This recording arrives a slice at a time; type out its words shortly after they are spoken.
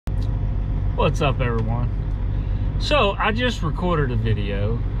What's up, everyone? So I just recorded a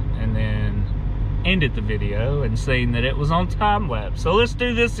video and then ended the video and saying that it was on time lapse. So let's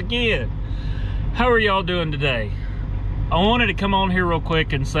do this again. How are y'all doing today? I wanted to come on here real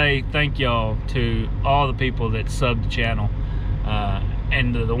quick and say thank y'all to all the people that sub the channel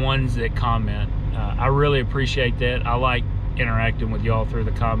and the ones that comment. I really appreciate that. I like interacting with y'all through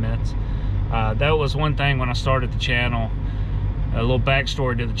the comments. That was one thing when I started the channel. A little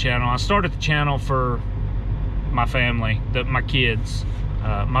backstory to the channel. I started the channel for my family, my kids.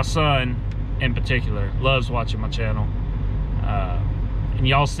 My son in particular loves watching my channel. And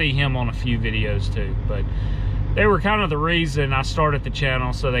y'all see him on a few videos too, but they were kind of the reason I started the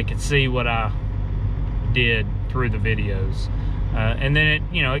channel, so they could see what I did through the videos. And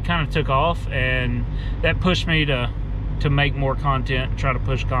then it kind of took off, and that pushed me to make more content, try to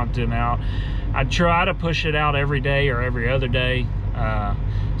push content out. I try to push it out every day or every other day.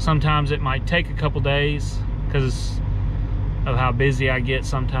 Sometimes it might take a couple days because of how busy I get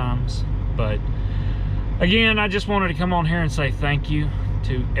sometimes. But again, I just wanted to come on here and say thank you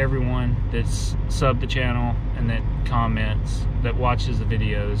to everyone that's subbed the channel and that comments, that watches the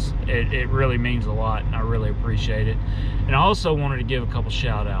videos. It really means a lot, and I really appreciate it. And I also wanted to give a couple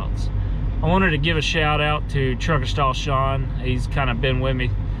shout outs. I wanted to give a shout out to Trucker Style Sean. He's kind of been with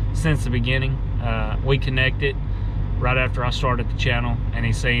me since the beginning. We connected right after I started the channel, and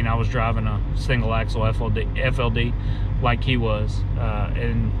he seen I was driving a single axle FLD like he was.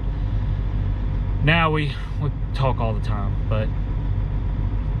 And now we talk all the time, but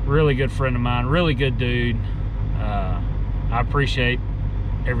really good friend of mine, really good dude. I appreciate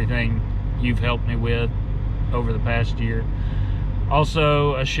everything you've helped me with over the past year.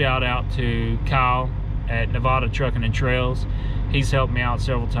 Also, a shout out to Kyle at Nevada Trucking and Trails. He's helped me out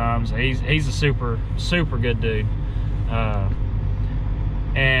several times. He's a super good dude.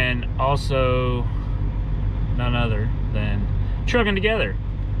 And also none other than Trucking Together.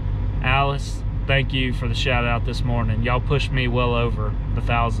 Alice, thank you for the shout out this morning. Y'all pushed me well over the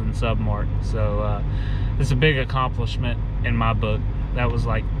 1,000 sub mark. So it's a big accomplishment in my book. That was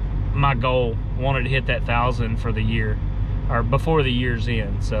like my goal. Wanted to hit that 1,000 for the year, or before the year's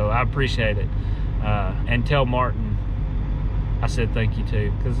end. So I appreciate it. And tell Martin I said thank you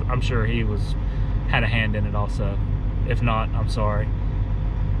too, because I'm sure he had a hand in it also. If not, I'm sorry.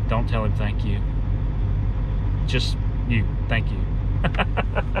 Don't tell him thank you. Just you, thank you.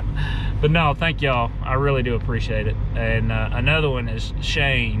 But no, thank y'all. I really do appreciate it. And another one is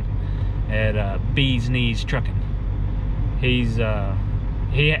Shane at Bees Knees Trucking. He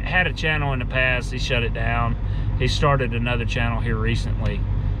had a channel in the past. He shut it down. He started another channel here recently.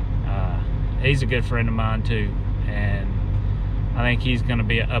 He's a good friend of mine too, and I think he's going to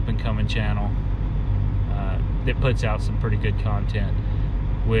be an up-and-coming channel that puts out some pretty good content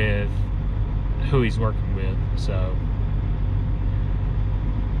with who he's working with. So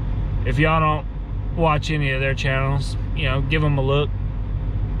if y'all don't watch any of their channels, give them a look,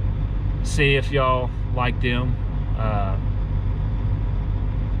 see if y'all like them.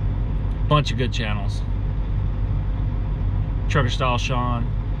 Bunch of good channels. Trucker Style Sean,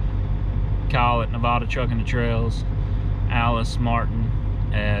 Kyle at Nevada Trucking the Trails, Alice, Martin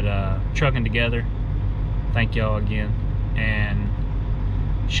at Trucking Together. Thank y'all again. And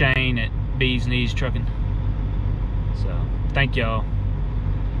Shane at Bees Knees Trucking. So thank y'all.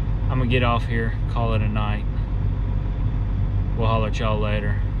 I'm gonna get off here, call it a night. We'll holler at y'all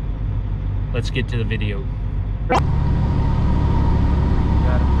later. Let's get to the video. Gotta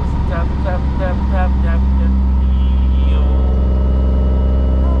put some tap.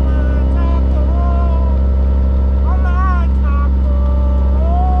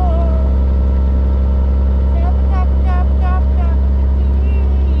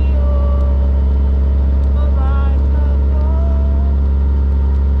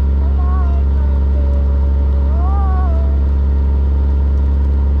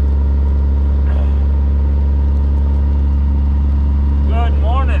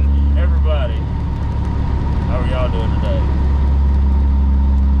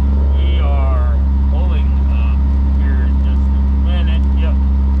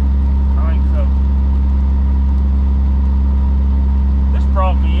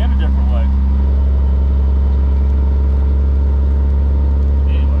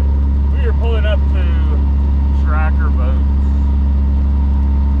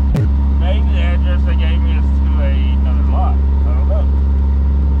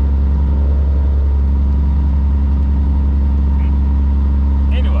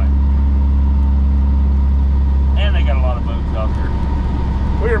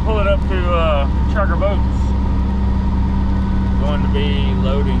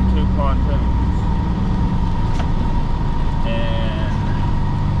 loading 2 pontoons. And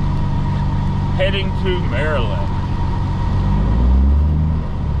heading to Maryland.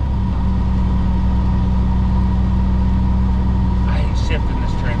 I ain't shifting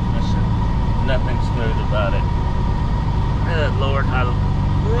this transmission. Nothing smooth about it. Good Lord, how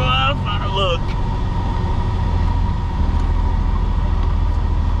rough I look.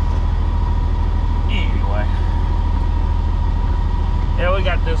 Anyway. Yeah, we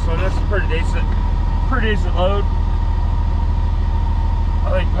got this one. This is pretty decent load. I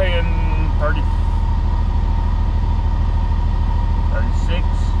think paying 30, 36,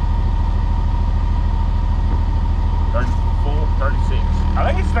 34, 36. I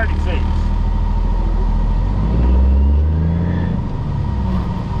think it's 36.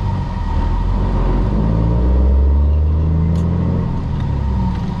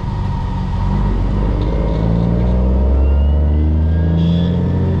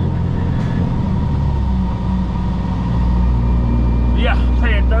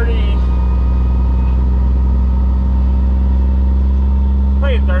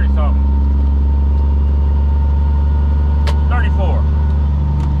 Paying 30 something. 34.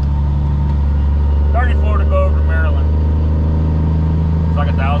 34 to go over to Maryland. It's like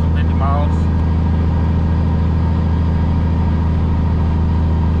 1,050 miles.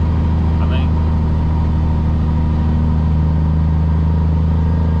 I think.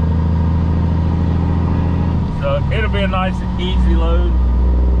 So it'll be a nice easy load.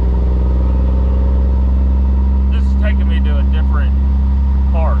 This is taking me to a different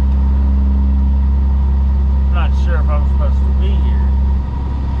park. I'm not sure if I'm supposed to be here.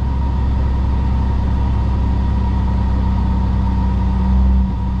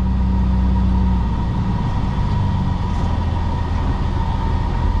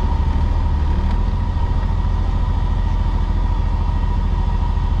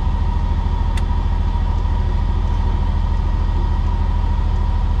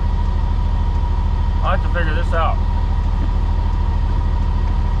 I'll have to figure this out.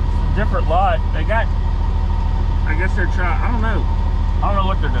 Different lot. They got, I guess they're trying, I don't know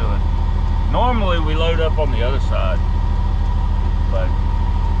what they're doing. Normally we load up on the other side, but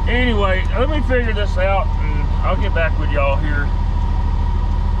anyway, let me figure this out and I'll get back with y'all here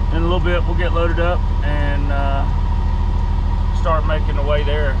in a little bit. We'll get loaded up and start making the way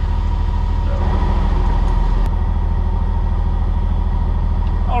there. So.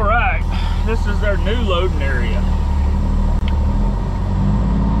 All right, this is their new loading area.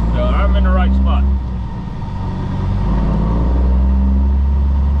 So I'm in the right spot.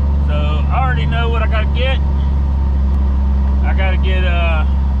 So I already know what I gotta get. I gotta get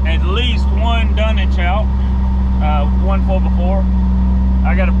at least one dunnage out, one full before.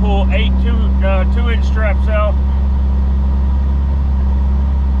 I gotta pull 8 2-inch straps out.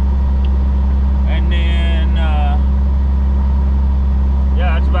 And then,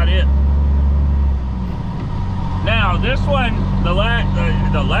 yeah, that's about it. Now this one, the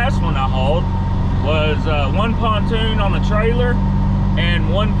last one I hauled was 1 pontoon on a trailer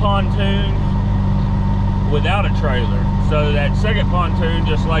and 1 pontoon without a trailer. So that second pontoon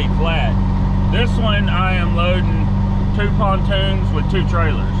just laid flat. This one I am loading 2 pontoons with 2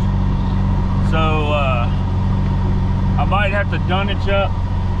 trailers. So I might have to dunnage up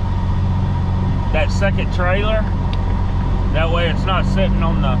that second trailer. That way it's not sitting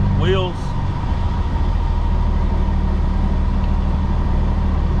on the wheels.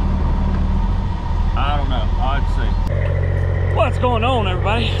 I don't know. I'd see. What's going on,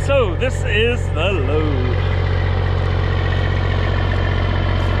 everybody? So this is the load.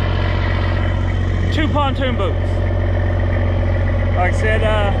 2 pontoon boats. Like I said,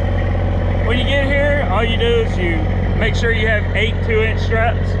 when you get here, all you do is you make sure you have 8 2-inch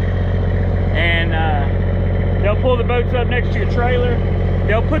straps, and they'll pull the boats up next to your trailer.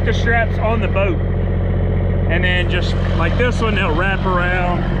 They'll put the straps on the boat, and then just like this one, they'll wrap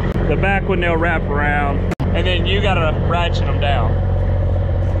around. The back one, they'll wrap around, and then you gotta ratchet them down.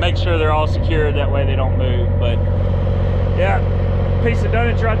 Make sure they're all secured, that way they don't move. But yeah, piece of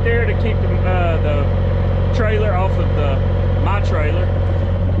dunnage right there to keep the trailer off of my trailer,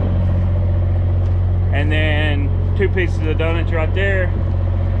 and then 2 pieces of dunnage right there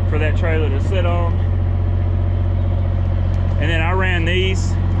for that trailer to sit on. And then I ran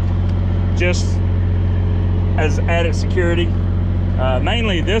these just as added security.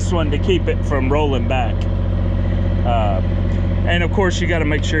 Mainly this one to keep it from rolling back. And of course you got to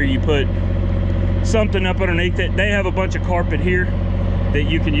make sure you put something up underneath it. They have a bunch of carpet here that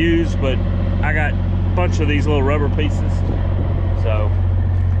you can use, but I got a bunch of these little rubber pieces. So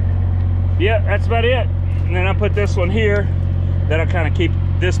yeah, that's about it. And then I put this one here that'll kind of keep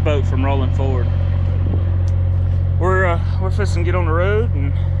this boat from rolling forward. We're fixing to get on the road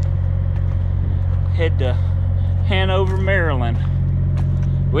and head to Hanover, Maryland.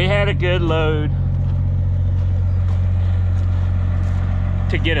 We had a good load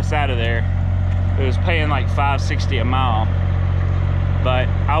to get us out of there. It was paying like $5.60 a mile, but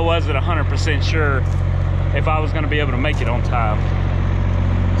I wasn't 100% sure if I was going to be able to make it on time.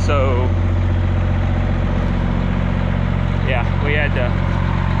 So yeah, we had to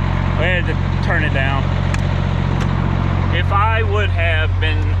turn it down. If I would have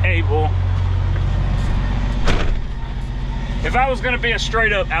been able, if I was going to be a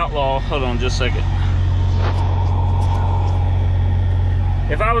straight up outlaw, hold on just a second.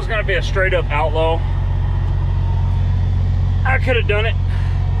 If I was going to be a straight up outlaw, I could have done it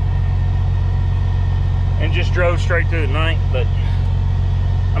and just drove straight through the night, but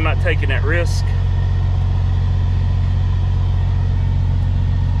I'm not taking that risk.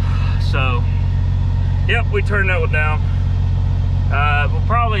 So, yep, we turned that one down. We'll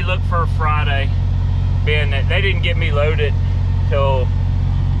probably look for Friday, being that they didn't get me loaded till,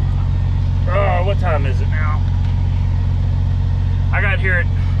 what time is it now? I got here at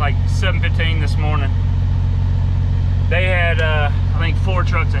like 7:15 this morning. They had, I think 4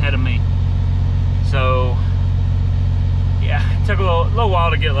 trucks ahead of me. So, yeah, it took a little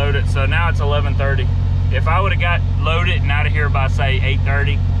while to get loaded. So now it's 11:30. If I would have got loaded and out of here by say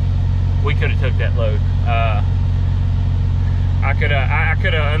 8:30, we could have took that load. I could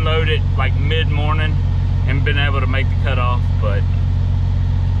have unloaded like mid-morning and been able to make the cutoff, but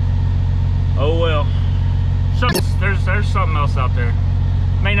oh well. So there's something else out there.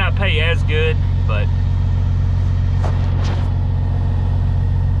 May not pay as good, but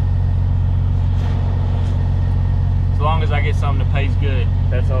as long as I get something that pays good,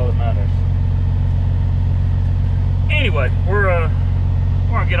 that's all that matters. Anyway, we're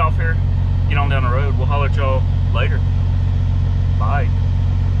gonna get off here, get on down the road. We'll holler at y'all later. Bye.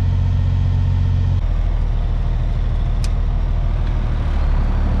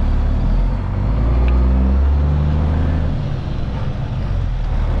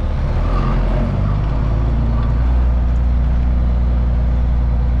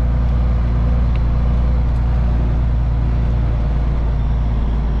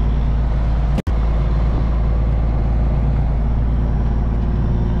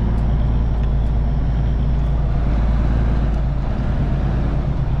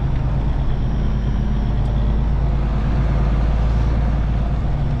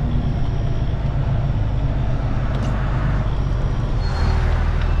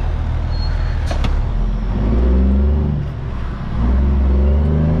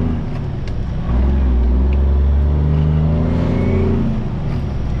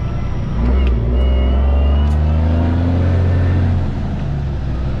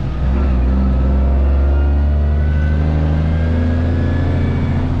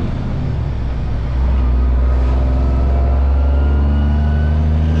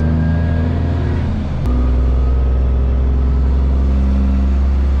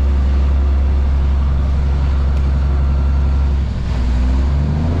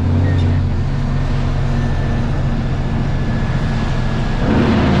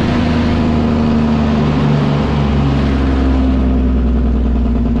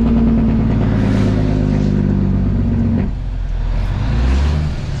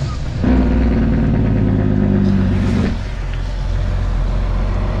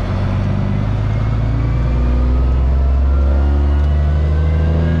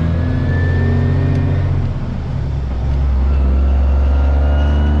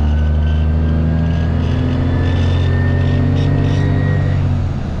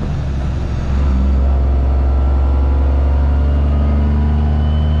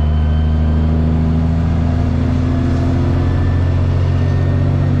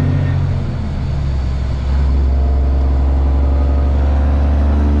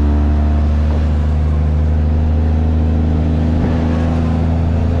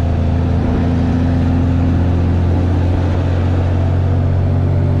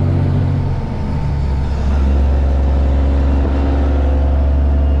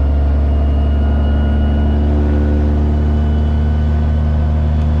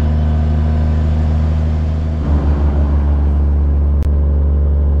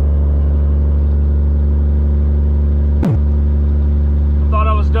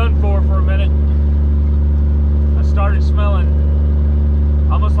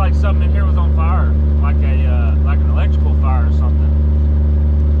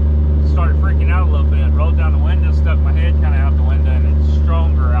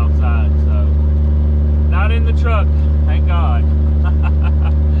 Truck, thank God.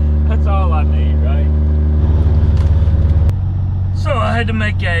 had to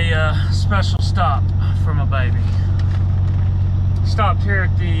make a special stop for my baby. Stopped here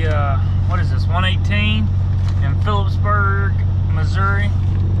at the, what is this, 118 in Phillipsburg, Missouri,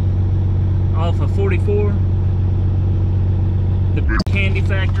 off of 44, the candy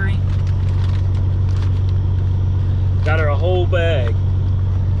factory. Got her a whole bag,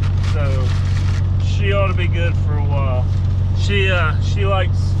 so she ought to be good for a while. She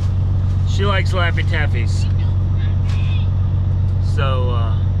likes Laffy Taffies. So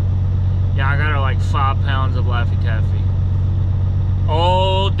yeah, I got her like 5 pounds of Laffy Taffy,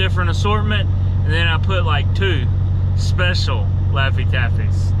 all different assortment, and then I put like 2 special Laffy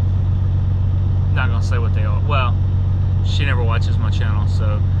Taffies. Not gonna say what they are. Well, she never watches my channel,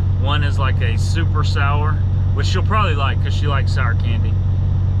 so one is like a super sour, which she'll probably like because she likes sour candy,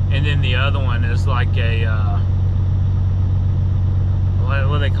 and then the other one is like a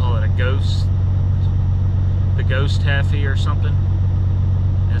what do they call it, a ghost, the ghost taffy or something.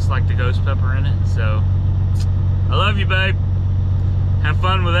 And it's like the ghost pepper in it. So I love you, babe. Have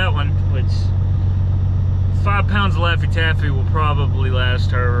fun with that one. Which 5 pounds of Laffy Taffy will probably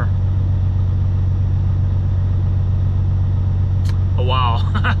last her a while.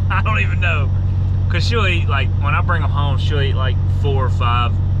 I don't even know, because she'll eat, like, when I bring them home, she'll eat like 4 or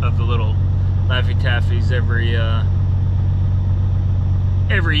 5 of the little Laffy Taffies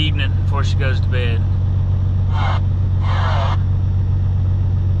every evening before she goes to bed.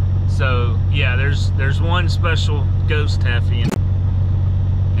 So yeah, there's one special ghost taffy,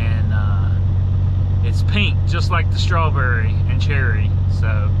 and it's pink, just like the strawberry and cherry.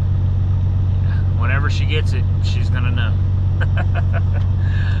 So yeah, whenever she gets it, she's gonna know.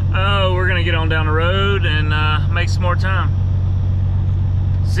 Oh, we're gonna get on down the road and make some more time.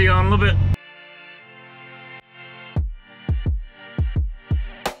 See you in a little bit.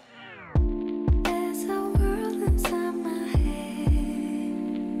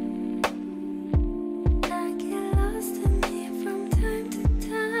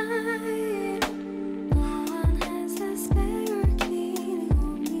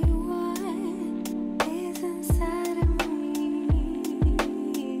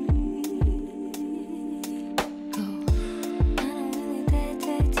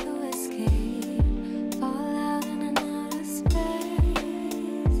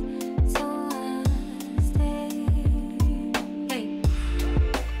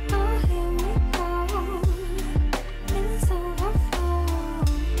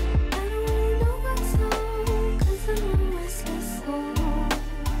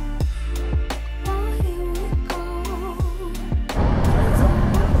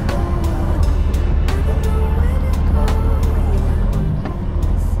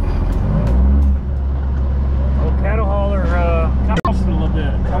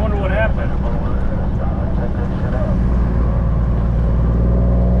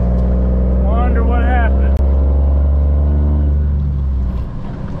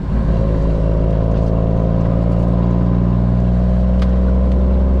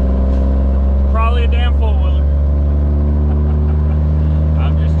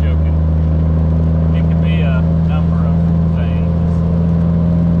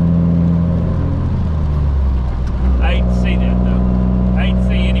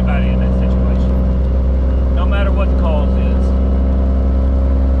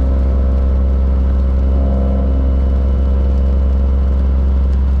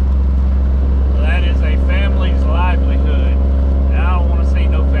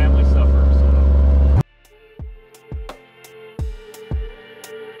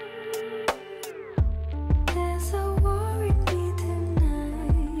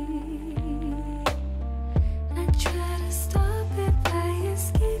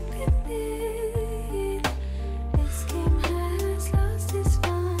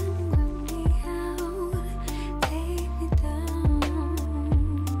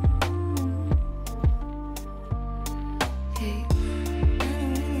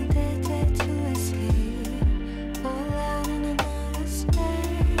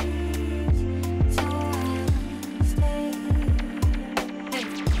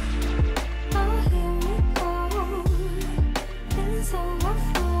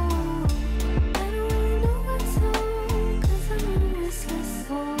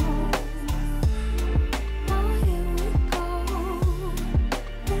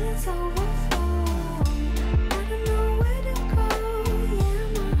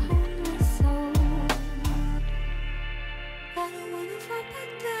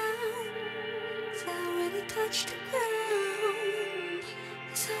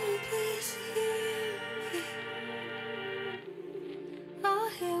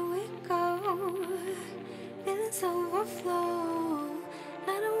 It's overflow.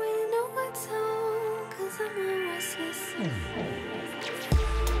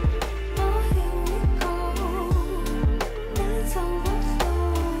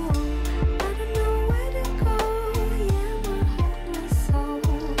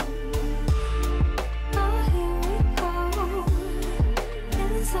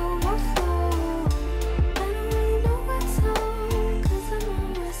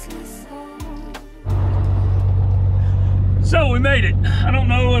 So we made it. I don't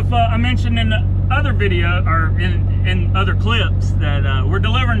know if I mentioned in the other video or in other clips that we're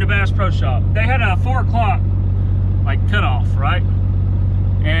delivering to Bass Pro Shop. They had a 4 o'clock like cutoff, right?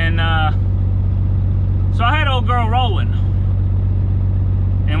 And so I had old girl rolling.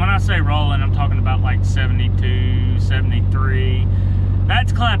 And when I say rolling, I'm talking about like 72, 73.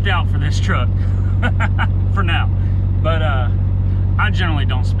 That's clapped out for this truck for now. But I generally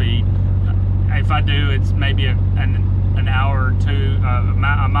don't speed. If I do, it's maybe an hour or two, a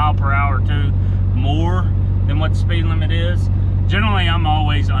mile per hour or two more than what the speed limit is. Generally, I'm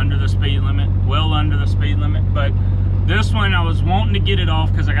always under the speed limit, well under the speed limit. But this one, I was wanting to get it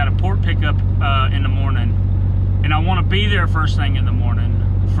off because I got a port pickup in the morning, and I want to be there first thing in the morning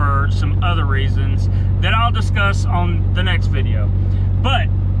for some other reasons that I'll discuss on the next video. But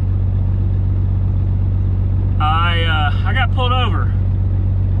I got pulled over.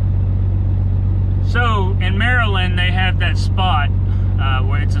 So in Maryland, they have that spot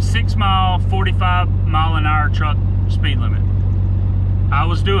where it's a 6 mile, 45 mile an hour truck speed limit. I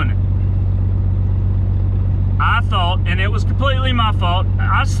was doing it. I thought, and it was completely my fault,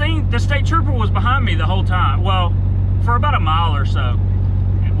 I seen the state trooper was behind me the whole time. Well, for about a mile or so,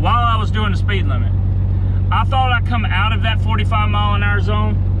 while I was doing the speed limit. I thought I'd come out of that 45 mile an hour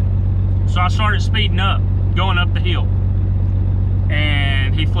zone, so I started speeding up, going up the hill.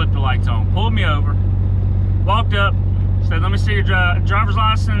 And he flipped the lights on, pulled me over, walked up, said, "Let me see your driver's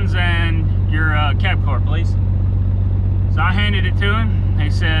license and your cab card, please." So I handed it to him. He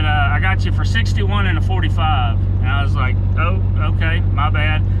said, "I got you for 61 and a 45. And I was like, "Oh, okay, my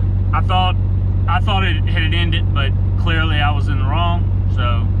bad." I thought it had ended, but clearly I was in the wrong.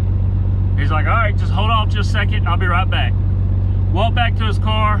 So he's like, "All right, just hold off just a second. I'll be right back." Walked back to his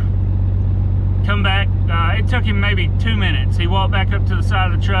car, come back. It took him maybe 2 minutes. He walked back up to the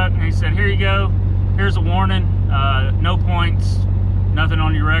side of the truck and he said, "Here you go. Here's a warning. No points, nothing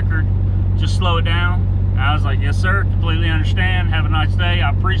on your record. Just slow it down." And I was like, "Yes, sir. Completely understand. Have a nice day. I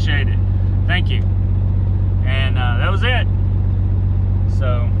appreciate it. Thank you." And that was it.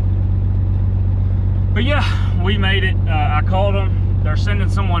 So, but yeah, we made it. I called them. They're sending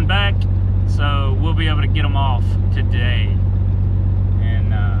someone back, so we'll be able to get them off today.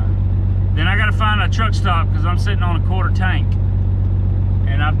 And then I got to find a truck stop because I'm sitting on a quarter tank.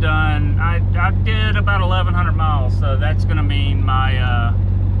 And I did about 1,100 miles, so that's going to mean my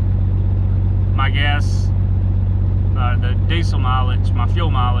my gas, the diesel mileage, my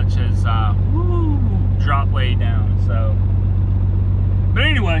fuel mileage has dropped way down. So, but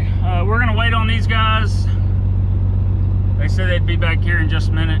anyway, we're going to wait on these guys. They said they'd be back here in just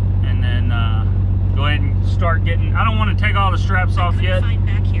a minute, and then go ahead and start getting. I don't want to take all the straps off yet. Find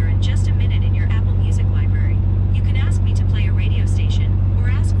back here in just a minute in your Apple Music library. You can ask me to play a radio station or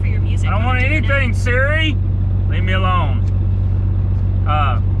ask for your music. I don't want anything, Siri. Leave me alone.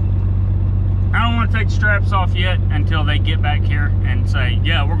 I don't want to take the straps off yet until they get back here and say,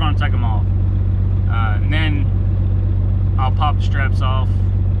 "Yeah, we're going to take them off." And then I'll pop the straps off.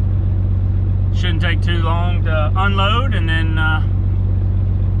 Shouldn't take too long to unload, and then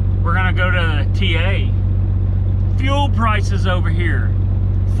we're gonna go to the TA. Fuel prices over here,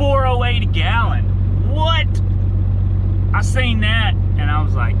 $4.08 a gallon. What? I seen that and I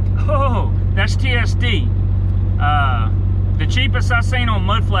was like, oh, that's TSD. The cheapest I seen on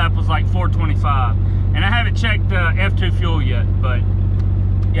Mudflap was like $4.25, and I haven't checked F2 fuel yet, but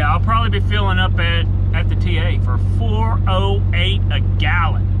yeah, I'll probably be filling up at the TA for $4.08 a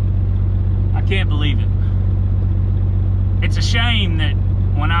gallon. I can't believe it. It's a shame that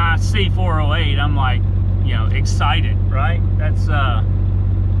when I see 408, I'm like, you know, excited, right? That's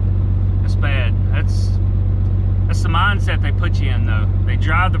bad. That's the mindset they put you in, though. They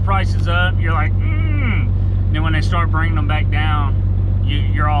drive the prices up. You're like, And then when they start bringing them back down,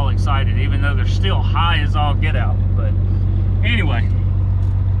 you're all excited, even though they're still high as all get out. But anyway,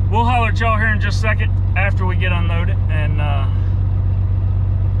 we'll holler at y'all here in just a second after we get unloaded, and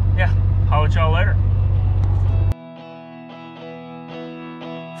yeah. Holler at y'all later.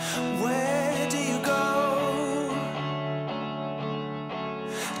 Where do you go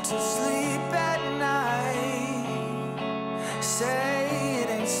to sleep at night? Say it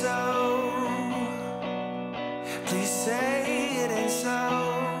ain't so. Please say it ain't so.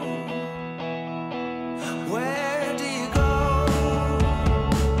 Where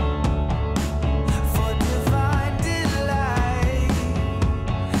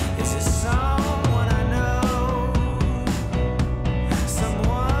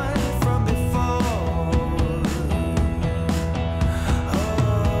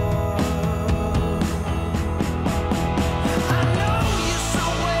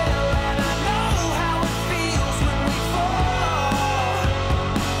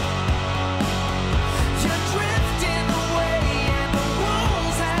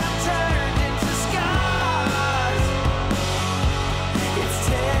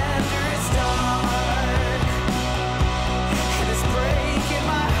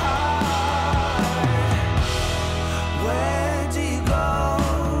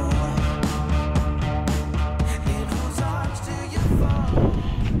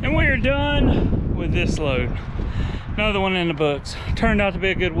done with this load. Another one in the books. Turned out to be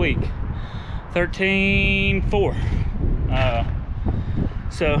a good week. 13.4.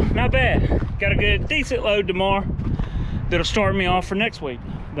 So not bad. Got a good decent load tomorrow that'll start me off for next week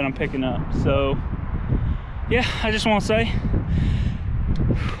that I'm picking up. So yeah, I just want to say,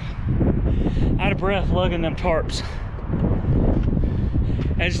 out of breath lugging them tarps.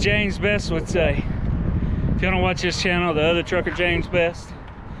 As James Best would say, if y'all don't watch this channel, the other trucker James Best,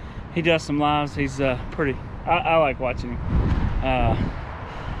 he does some lives. He's pretty, I like watching him.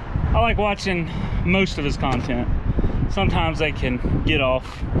 I like watching most of his content. Sometimes they can get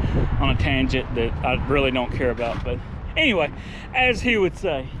off on a tangent that I really don't care about. But anyway, as he would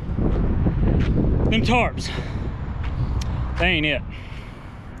say, them tarps, they ain't it.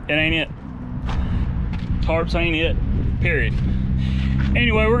 It ain't it. Tarps ain't it, period.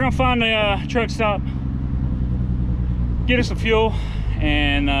 Anyway, we're gonna find a truck stop, get us some fuel,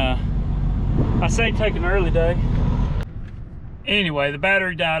 and I say take an early day. Anyway, the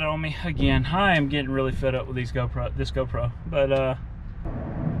battery died on me again. I am getting really fed up with this GoPro, but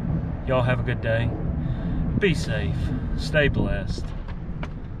y'all have a good day. Be safe, stay blessed.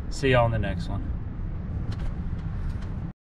 See y'all in the next one.